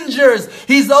messengers,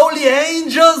 His holy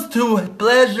angels, to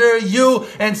pleasure you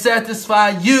and satisfy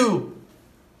you.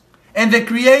 And the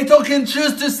Creator can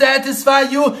choose to satisfy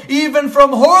you even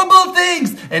from horrible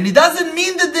things. And it doesn't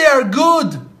mean that they are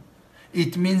good.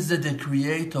 It means that the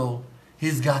Creator,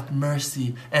 He's got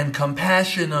mercy and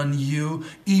compassion on you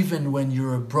even when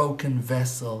you're a broken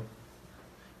vessel.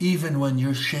 Even when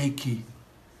you're shaky,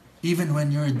 even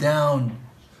when you're down.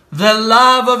 The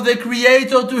love of the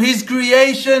Creator to His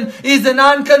creation is an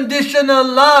unconditional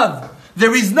love.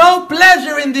 There is no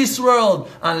pleasure in this world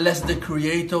unless the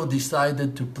Creator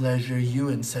decided to pleasure you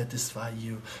and satisfy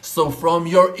you. So from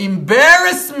your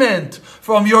embarrassment,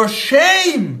 from your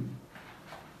shame,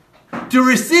 to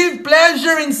receive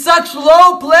pleasure in such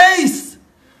low place,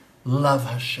 love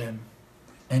Hashem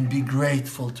and be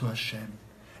grateful to Hashem.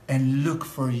 And look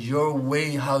for your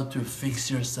way how to fix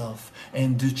yourself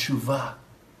and do tshuva.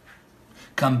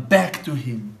 Come back to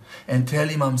Him and tell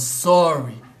Him, I'm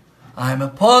sorry. I'm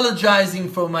apologizing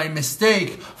for my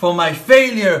mistake, for my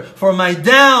failure, for my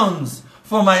downs,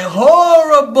 for my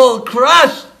horrible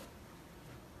crush.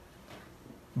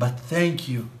 But thank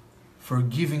you for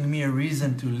giving me a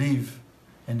reason to live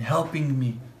and helping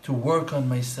me to work on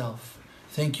myself.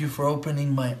 Thank you for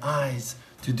opening my eyes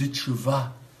to do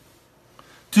tshuva.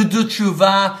 To do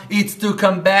tshuva, it's to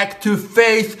come back to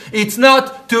faith. It's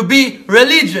not to be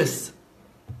religious.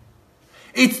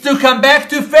 It's to come back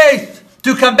to faith.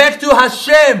 To come back to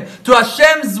Hashem. To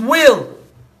Hashem's will.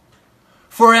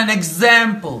 For an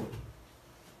example.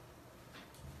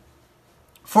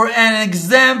 For an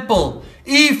example.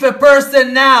 If a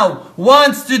person now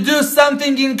wants to do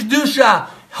something in Kedusha,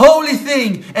 holy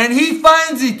thing, and he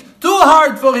finds it too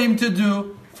hard for him to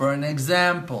do, for an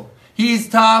example, he's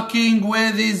talking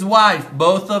with his wife.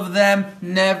 Both of them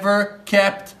never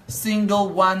kept single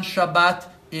one Shabbat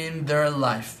in their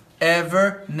life.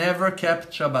 Ever, never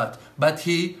kept Shabbat. But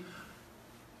he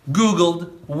Googled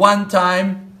one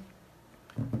time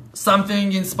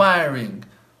something inspiring,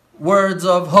 words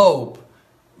of hope,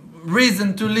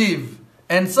 reason to live.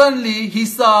 And suddenly he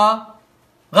saw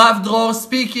Rav Dror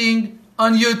speaking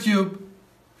on YouTube.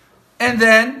 And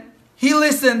then he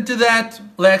listened to that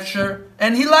lecture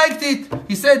and he liked it.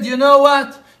 He said, you know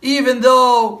what? Even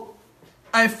though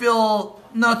I feel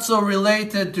not so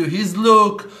related to his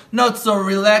look, not so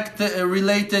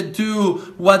related to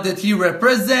what that he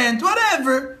represents,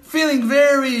 whatever, feeling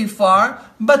very far,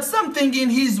 but something in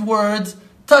his words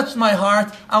touched my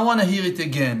heart. I want to hear it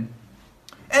again.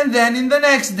 And then in the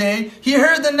next day, he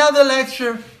heard another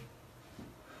lecture.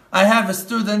 I have a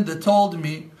student that told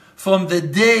me, from the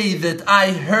day that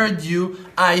I heard you,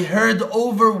 I heard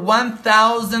over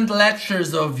 1,000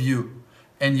 lectures of you.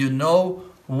 And you know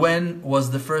when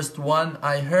was the first one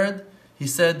I heard? He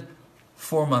said,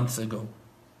 4 months ago.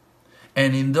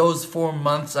 And in those 4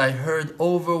 months, I heard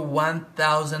over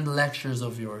 1,000 lectures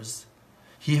of yours.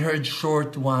 He heard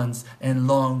short ones and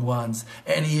long ones.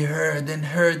 And he heard and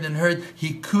heard and heard.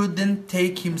 He couldn't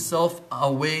take himself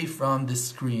away from the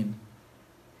screen.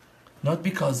 Not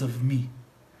because of me.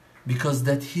 Because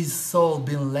that his soul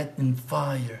been lit in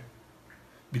fire.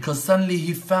 Because suddenly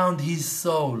he found his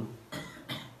soul.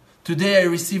 Today I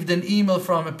received an email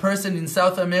from a person in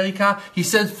South America. He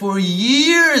said, for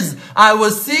years I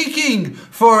was seeking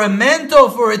for a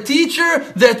mentor, for a teacher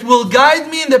that will guide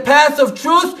me in the path of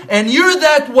truth, and you're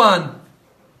that one.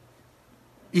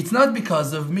 It's not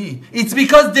because of me. It's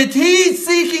because that he's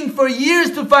seeking for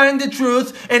years to find the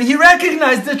truth, and he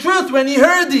recognized the truth when he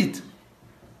heard it.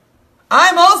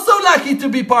 I'm also lucky to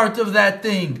be part of that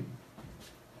thing.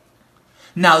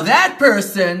 Now that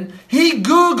person, he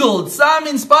Googled some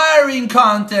inspiring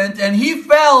content and he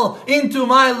fell into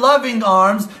my loving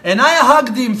arms and I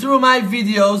hugged him through my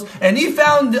videos and he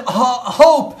found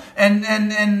hope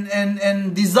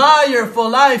and desire for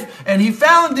life, and he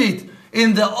found it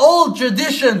in the old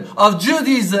tradition of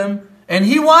Judaism, and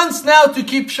he wants now to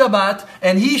keep Shabbat,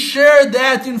 and he shared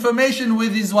that information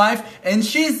with his wife and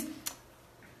she's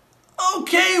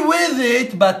okay with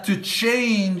it, but to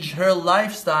change her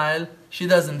lifestyle, she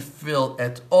doesn't feel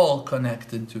at all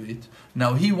connected to it.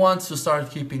 Now he wants to start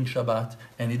keeping Shabbat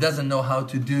and he doesn't know how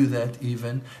to do that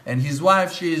even. And his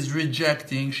wife, she is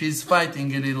rejecting, she's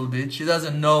fighting a little bit. She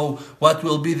doesn't know what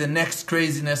will be the next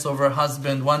craziness of her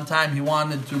husband. One time he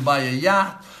wanted to buy a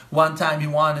yacht. One time he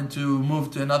wanted to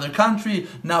move to another country.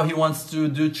 Now he wants to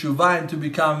do tshuva and to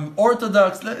become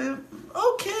Orthodox.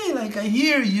 Okay, like I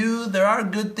hear you. There are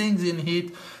good things in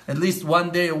it. At least one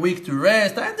day a week to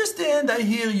rest. I understand, I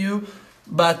hear you.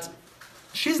 But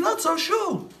she's not so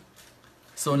sure.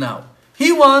 So now,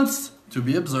 he wants to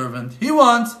be observant. He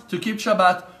wants to keep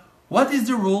Shabbat. What is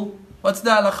the rule? What's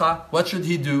the halacha? What should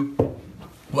he do?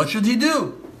 What should he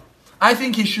do? I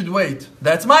think he should wait.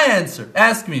 That's my answer.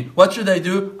 Ask me, what should I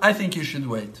do? I think you should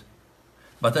wait.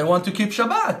 But I want to keep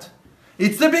Shabbat.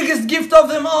 It's the biggest gift of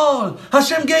them all.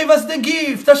 Hashem gave us the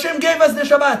gift. Hashem gave us the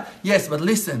Shabbat. Yes, but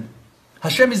listen.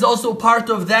 Hashem is also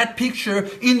part of that picture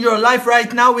in your life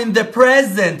right now in the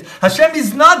present. Hashem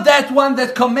is not that one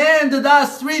that commanded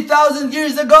us 3,000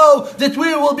 years ago that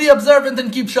we will be observant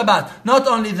and keep Shabbat. Not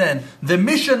only then, the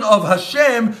mission of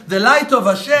Hashem, the light of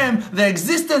Hashem, the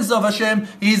existence of Hashem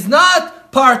is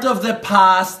not part of the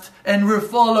past and we're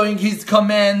following His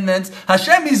commandments.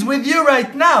 Hashem is with you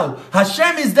right now.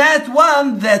 Hashem is that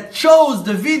one that chose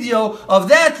the video of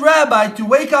that rabbi to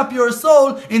wake up your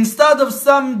soul instead of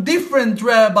some different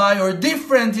rabbi or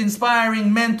different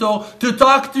inspiring mentor to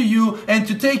talk to you and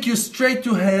to take you straight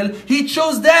to hell. He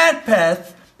chose that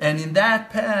path, and in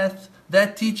that path,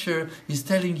 that teacher is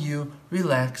telling you,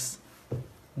 relax,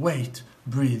 wait,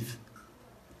 breathe.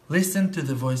 Listen to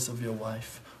the voice of your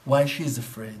wife. Why she is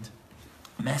afraid.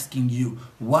 I'm asking you,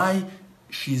 why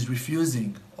she's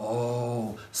refusing.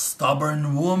 Oh,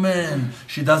 stubborn woman.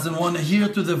 She doesn't want to hear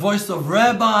to the voice of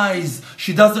rabbis.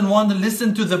 She doesn't want to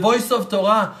listen to the voice of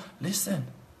Torah. Listen,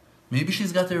 maybe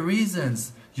she's got her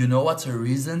reasons. You know what's her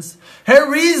reasons? Her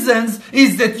reasons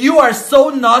is that you are so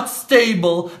not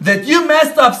stable, that you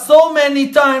messed up so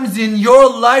many times in your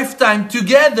lifetime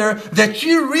together, that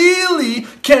she really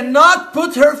cannot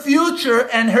put her future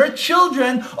and her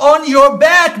children on your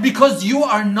back because you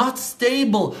are not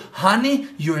stable. Honey,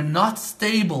 you're not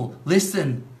stable.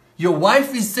 Listen, your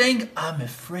wife is saying, I'm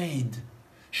afraid.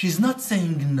 She's not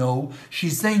saying no.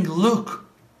 She's saying, look,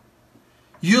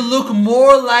 you look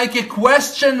more like a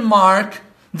question mark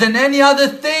than any other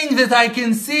thing that I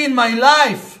can see in my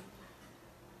life.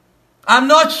 I'm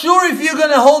not sure if you're going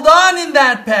to hold on in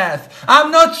that path. I'm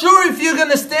not sure if you're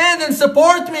going to stand and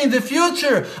support me in the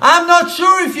future. I'm not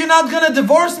sure if you're not going to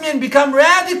divorce me and become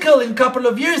radical in a couple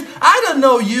of years. I don't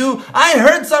know you. I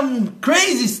heard some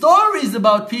crazy stories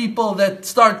about people that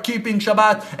start keeping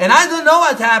Shabbat, and I don't know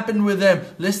what happened with them.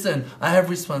 Listen, I have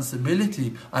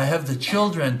responsibility. I have the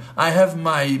children. I have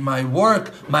my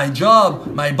work, my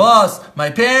job, my boss, my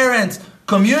parents,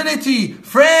 community,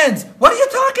 friends. What are you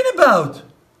talking about?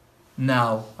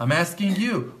 Now, I'm asking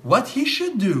you, what he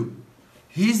should do?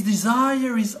 His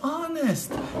desire is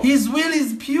honest. His will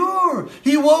is pure.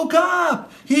 He woke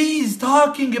up. He is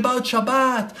talking about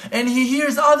Shabbat. And he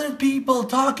hears other people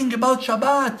talking about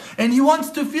Shabbat. And he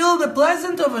wants to feel the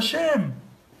pleasant of Hashem.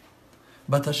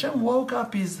 But Hashem woke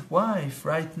up his wife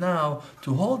right now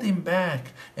to hold him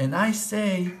back. And I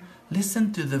say,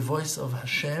 listen to the voice of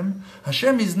Hashem.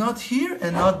 Hashem is not here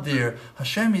and not there.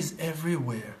 Hashem is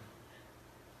everywhere.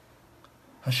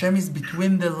 Hashem is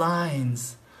between the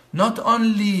lines. Not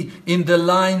only in the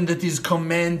line that is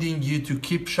commanding you to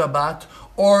keep Shabbat,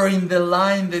 or in the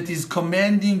line that is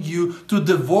commanding you to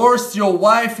divorce your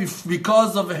wife if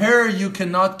because of her you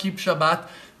cannot keep Shabbat.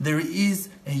 There is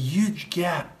a huge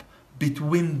gap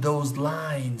between those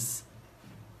lines.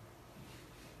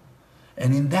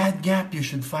 And in that gap you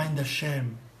should find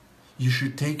Hashem. You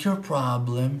should take your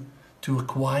problem to a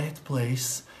quiet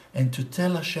place and to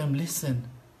tell Hashem, listen,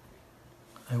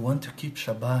 I want to keep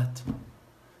Shabbat.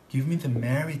 Give me the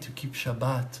merit to keep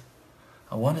Shabbat.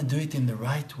 I want to do it in the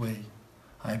right way.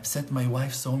 I upset my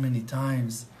wife so many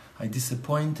times. I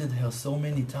disappointed her so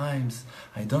many times.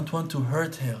 I don't want to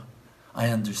hurt her. I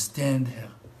understand her.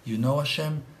 You know,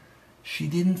 Hashem, she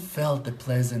didn't feel the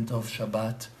pleasant of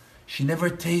Shabbat. She never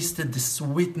tasted the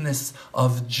sweetness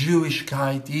of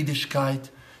Jewishkeit, Yiddishkeit.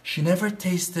 She never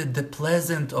tasted the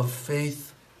pleasant of faith.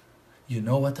 You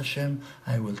know what, Hashem?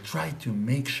 I will try to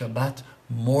make Shabbat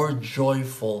more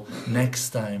joyful next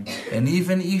time. And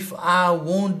even if I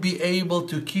won't be able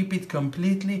to keep it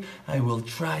completely, I will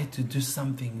try to do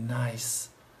something nice.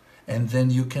 And then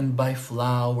you can buy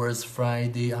flowers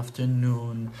Friday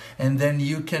afternoon. And then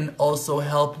you can also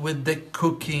help with the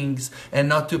cookings and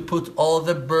not to put all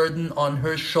the burden on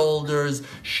her shoulders.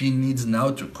 She needs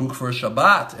now to cook for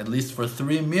Shabbat, at least for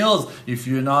 3 meals, if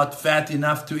you're not fat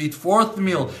enough to eat 4th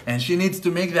meal. And she needs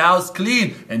to make the house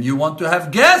clean. And you want to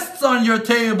have guests on your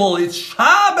table. It's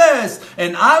Shabbos.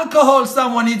 And alcohol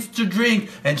someone needs to drink.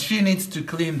 And she needs to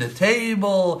clean the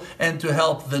table and to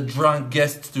help the drunk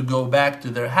guests to go back to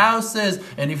their house.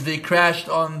 And if they crashed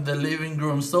on the living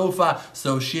room sofa,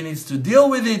 so she needs to deal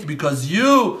with it because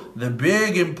you, the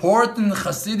big important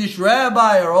Hasidic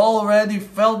rabbi, are already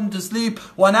fell into sleep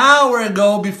 1 hour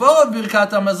ago before Birkat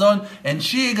Hamazon, and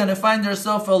she gonna find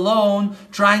herself alone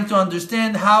trying to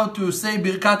understand how to say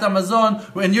Birkat Hamazon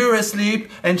when you're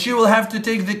asleep, and she will have to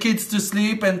take the kids to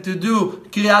sleep and to do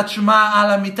Kriyat Shema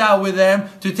ala mitah with them,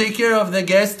 to take care of the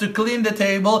guests, to clean the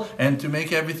table, and to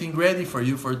make everything ready for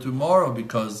you for tomorrow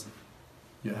because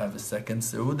you have a second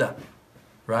Seudah,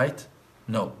 right?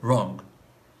 No, wrong.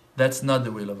 That's not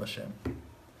the will of Hashem.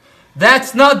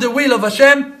 That's not the will of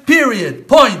Hashem, period.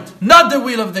 Point. Not the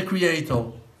will of the Creator.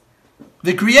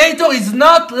 The Creator is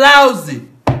not lousy.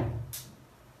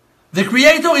 The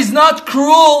Creator is not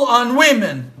cruel on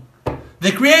women.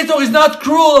 The Creator is not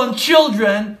cruel on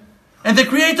children. And the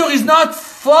Creator is not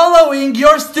following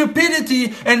your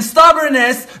stupidity and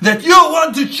stubbornness that you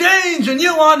want to change and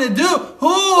you want to do. Who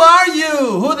are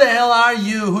you? Who the hell are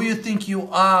you? Who you think you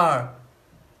are?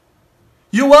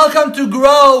 You're welcome to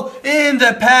grow in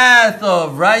the path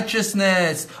of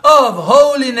righteousness, of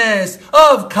holiness,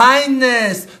 of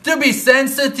kindness, to be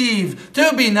sensitive,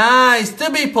 to be nice,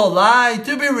 to be polite,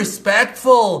 to be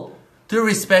respectful, to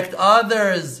respect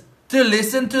others, to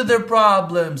listen to their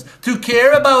problems, to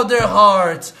care about their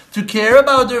hearts, to care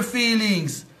about their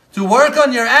feelings, to work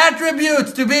on your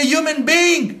attributes, to be a human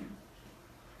being.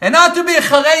 and not to be a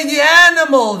Haredi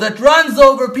animal that runs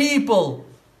over people.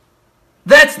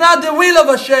 That's not the will of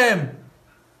Hashem.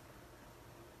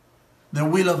 The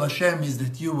will of Hashem is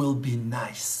that you will be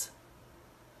nice,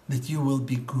 that you will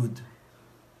be good.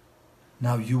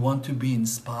 Now you want to be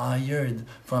inspired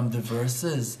from the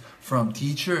verses, from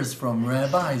teachers, from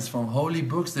rabbis, from holy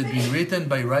books that have been written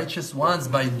by righteous ones,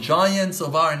 by giants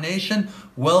of our nation.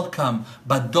 Welcome.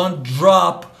 But don't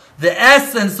drop the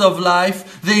essence of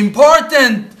life, the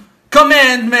important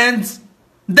commandments,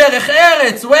 derech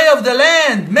eretz, way of the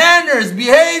land, manners,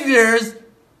 behaviors,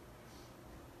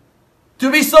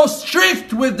 to be so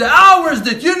strict with the hours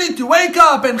that you need to wake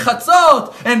up and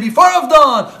chatzot and before of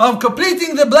dawn of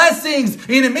completing the blessings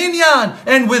in a minyan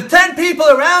and with 10 people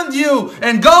around you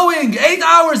and going 8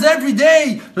 hours every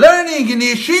day learning in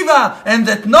yeshiva, and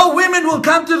that no women will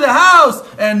come to the house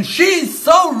and she's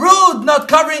so rude not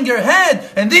covering her head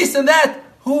and this and that.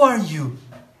 Who are you?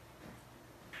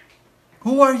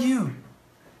 Who are you?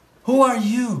 Who are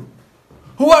you?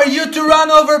 Who are you to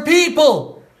run over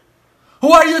people?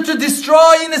 Who are you to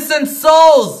destroy innocent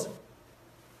souls?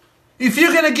 If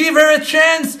you're going to give her a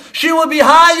chance, she will be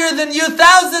higher than you,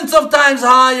 thousands of times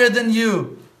higher than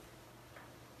you.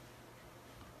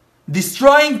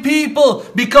 Destroying people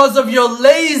because of your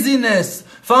laziness.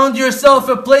 Found yourself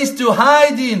a place to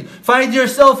hide in. Find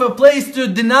yourself a place to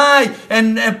deny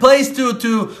and a place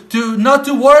to not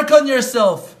to work on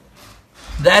yourself.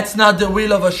 That's not the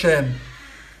will of Hashem.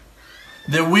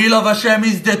 The will of Hashem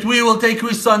is that we will take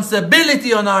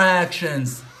responsibility on our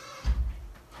actions.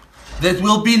 That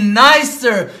we'll be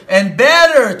nicer and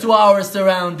better to our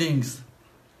surroundings.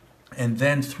 And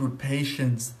then through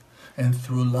patience and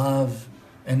through love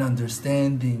and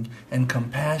understanding and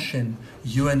compassion,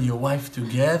 you and your wife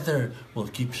together will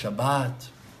keep Shabbat.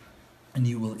 And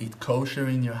you will eat kosher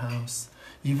in your house.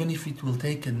 Even if it will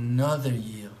take another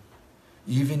year.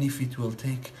 Even if it will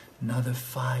take another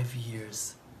 5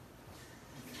 years.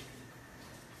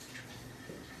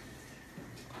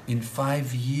 In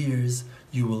 5 years,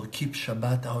 you will keep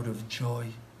Shabbat out of joy,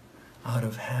 out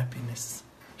of happiness.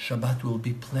 Shabbat will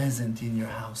be pleasant in your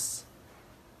house.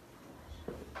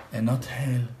 And not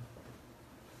hell.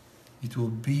 It will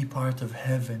be part of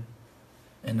heaven.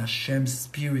 And Hashem's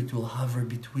Spirit will hover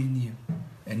between you.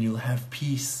 And you'll have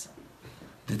peace.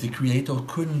 That the Creator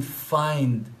couldn't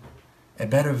find a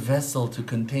better vessel to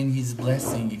contain His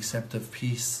blessing except of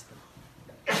peace.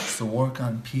 So work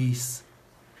on peace.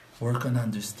 Work on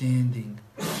understanding,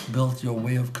 build your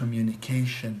way of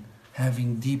communication,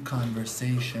 having deep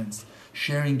conversations,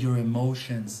 sharing your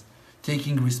emotions,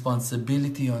 taking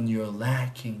responsibility on your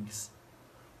lackings,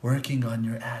 working on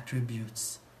your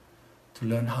attributes, to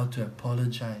learn how to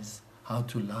apologize, how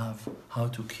to love, how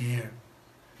to care.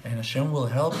 And Hashem will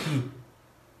help you,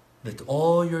 that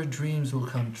all your dreams will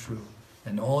come true,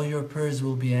 and all your prayers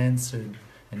will be answered,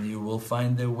 and you will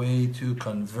find a way to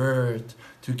convert,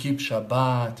 to keep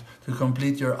Shabbat, to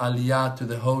complete your aliyah to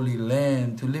the Holy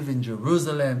Land, to live in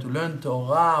Jerusalem, to learn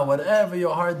Torah, whatever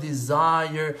your heart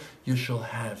desire, you shall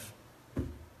have.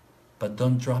 But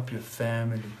don't drop your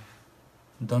family.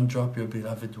 Don't drop your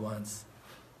beloved ones.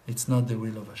 It's not the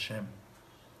will of Hashem.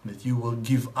 That you will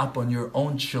give up on your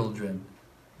own children.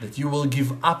 That you will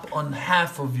give up on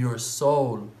half of your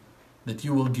soul. That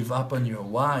you will give up on your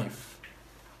wife.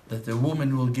 That a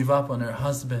woman will give up on her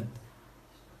husband.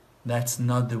 That's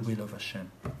not the will of Hashem.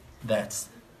 That's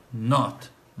not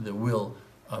the will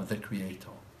of the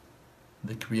Creator.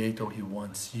 The Creator, He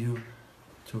wants you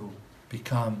to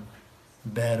become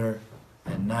better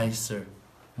and nicer,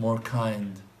 more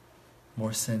kind,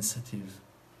 more sensitive.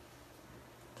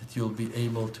 That you'll be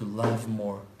able to love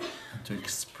more and to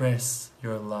express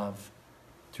your love,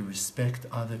 to respect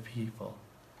other people,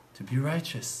 to be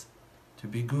righteous, to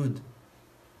be good.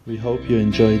 We hope you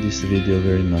enjoyed this video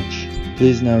very much.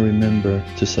 Please now remember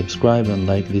to subscribe and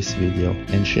like this video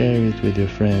and share it with your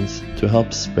friends to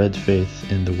help spread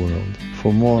faith in the world.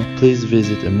 For more, please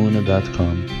visit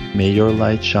Emunah.com. May your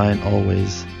light shine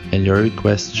always, and your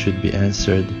requests should be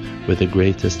answered with the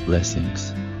greatest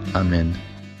blessings. Amen.